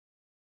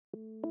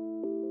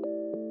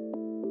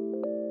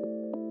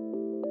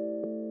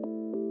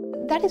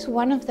That is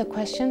one of the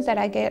questions that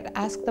I get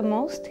asked the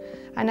most.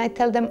 And I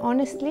tell them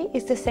honestly,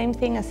 it's the same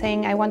thing as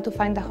saying, I want to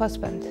find a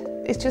husband.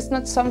 It's just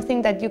not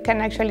something that you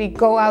can actually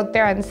go out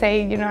there and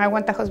say, you know, I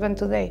want a husband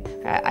today.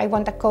 I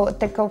want a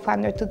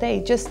co-founder today.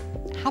 It just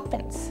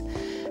happens.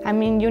 I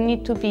mean, you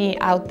need to be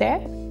out there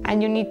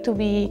and you need to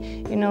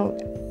be, you know,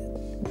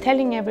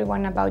 telling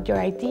everyone about your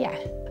idea.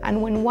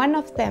 And when one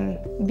of them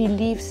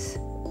believes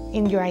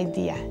in your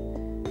idea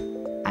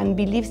and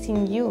believes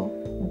in you,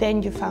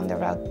 then you found the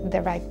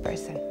right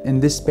person.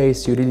 In this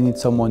space, you really need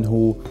someone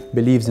who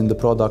believes in the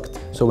product.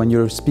 So when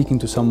you're speaking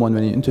to someone,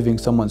 when you're interviewing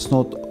someone, it's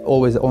not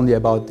always only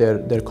about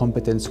their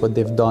competence, what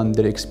they've done,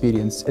 their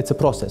experience. It's a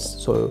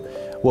process. So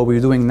what we're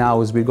doing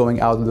now is we're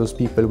going out with those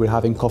people, we're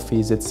having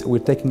coffees, we're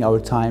taking our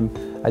time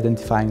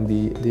identifying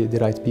the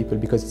right people,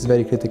 because it's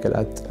very critical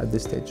at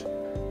this stage.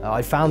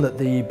 I found that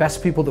the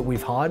best people that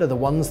we've hired are the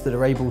ones that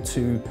are able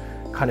to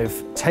kind of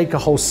take a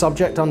whole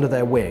subject under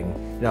their wing,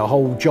 you know, a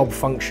whole job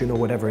function or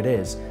whatever it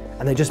is,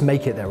 and they just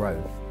make it their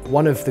own.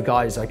 One of the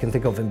guys I can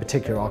think of in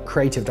particular, our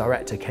creative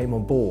director, came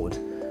on board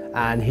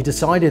and he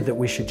decided that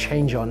we should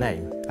change our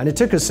name. And it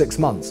took us 6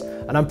 months,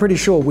 and I'm pretty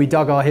sure we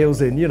dug our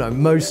heels in, you know,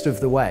 most of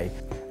the way.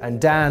 And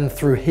Dan,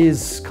 through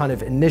his kind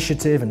of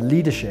initiative and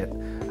leadership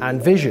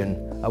and vision,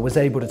 was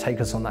able to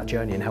take us on that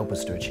journey and help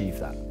us to achieve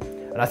that.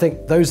 And I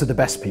think those are the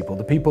best people,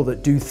 the people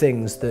that do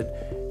things that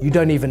you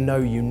don't even know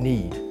you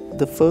need.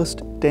 The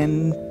first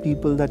 10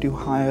 people that you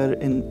hire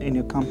in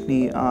your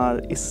company are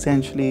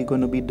essentially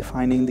going to be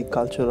defining the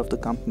culture of the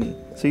company.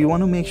 So you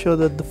want to make sure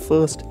that the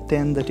first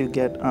 10 that you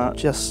get are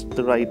just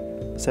the right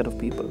set of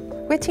people.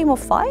 We're a team of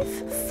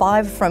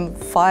 5 from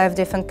 5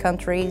 different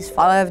countries,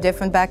 5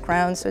 different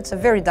backgrounds, so it's a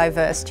very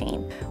diverse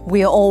team.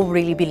 We are all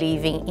really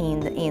believing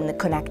in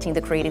connecting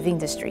the creative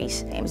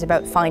industries. It's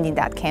about finding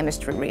that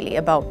chemistry, really,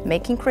 about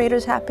making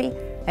creators happy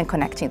and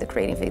connecting the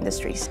creative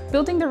industries.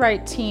 Building the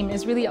right team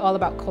is really all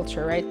about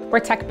culture, right? We're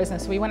a tech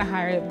business, so we want to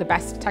hire the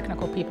best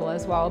technical people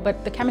as well,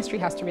 but the chemistry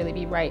has to really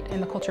be right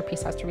and the culture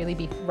piece has to really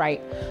be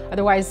right.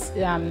 Otherwise,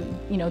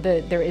 you know,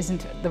 there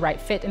isn't the right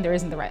fit and there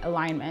isn't the right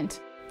alignment.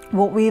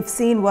 What we've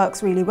seen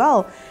works really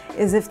well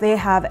is if they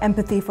have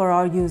empathy for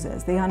our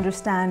users. They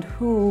understand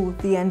who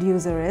the end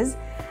user is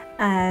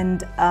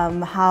and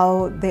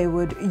how they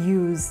would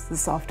use the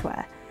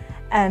software.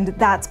 And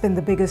that's been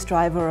the biggest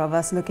driver of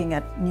us looking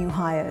at new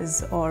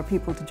hires or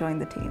people to join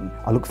the team.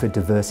 I look for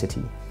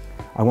diversity.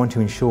 I want to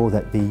ensure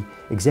that the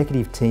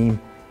executive team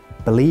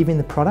believe in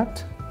the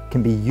product,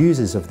 can be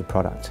users of the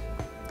product,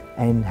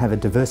 and have a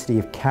diversity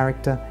of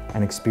character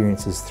and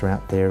experiences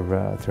throughout their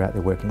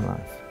working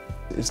life.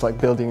 It's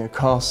like building a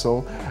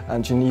castle,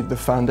 and you need the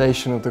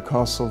foundation of the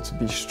castle to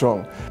be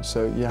strong.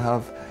 So you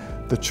have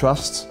the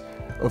trust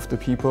of the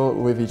people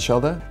with each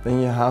other, then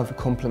you have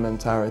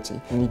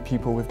complementarity. You need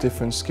people with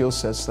different skill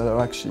sets that are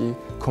actually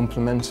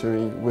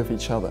complementary with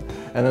each other.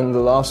 And then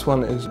the last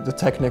one is the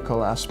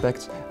technical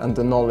aspect and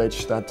the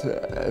knowledge that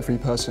every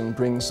person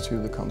brings to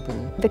the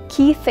company. The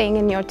key thing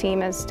in your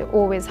team is to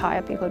always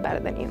hire people better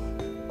than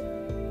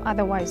you.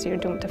 Otherwise, you're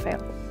doomed to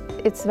fail.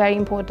 It's very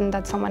important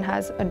that someone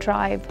has a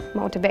drive,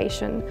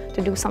 motivation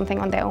to do something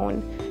on their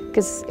own,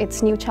 because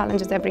it's new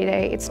challenges every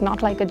day. It's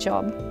not like a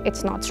job,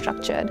 it's not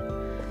structured.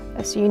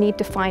 So you need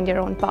to find your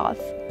own path.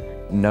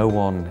 No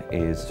one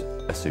is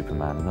a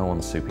Superman, no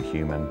one's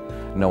superhuman,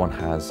 no one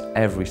has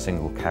every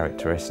single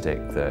characteristic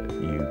that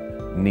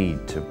you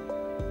need to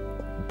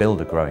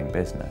build a growing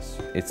business.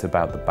 It's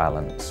about the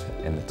balance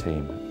in the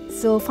team.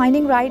 So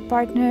finding right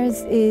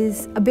partners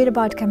is a bit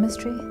about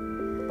chemistry,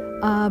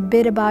 a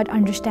bit about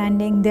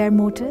understanding their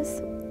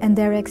motives and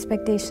their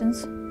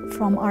expectations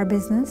from our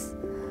business,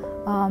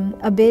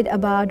 a bit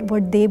about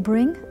what they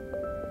bring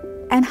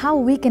and how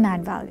we can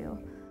add value.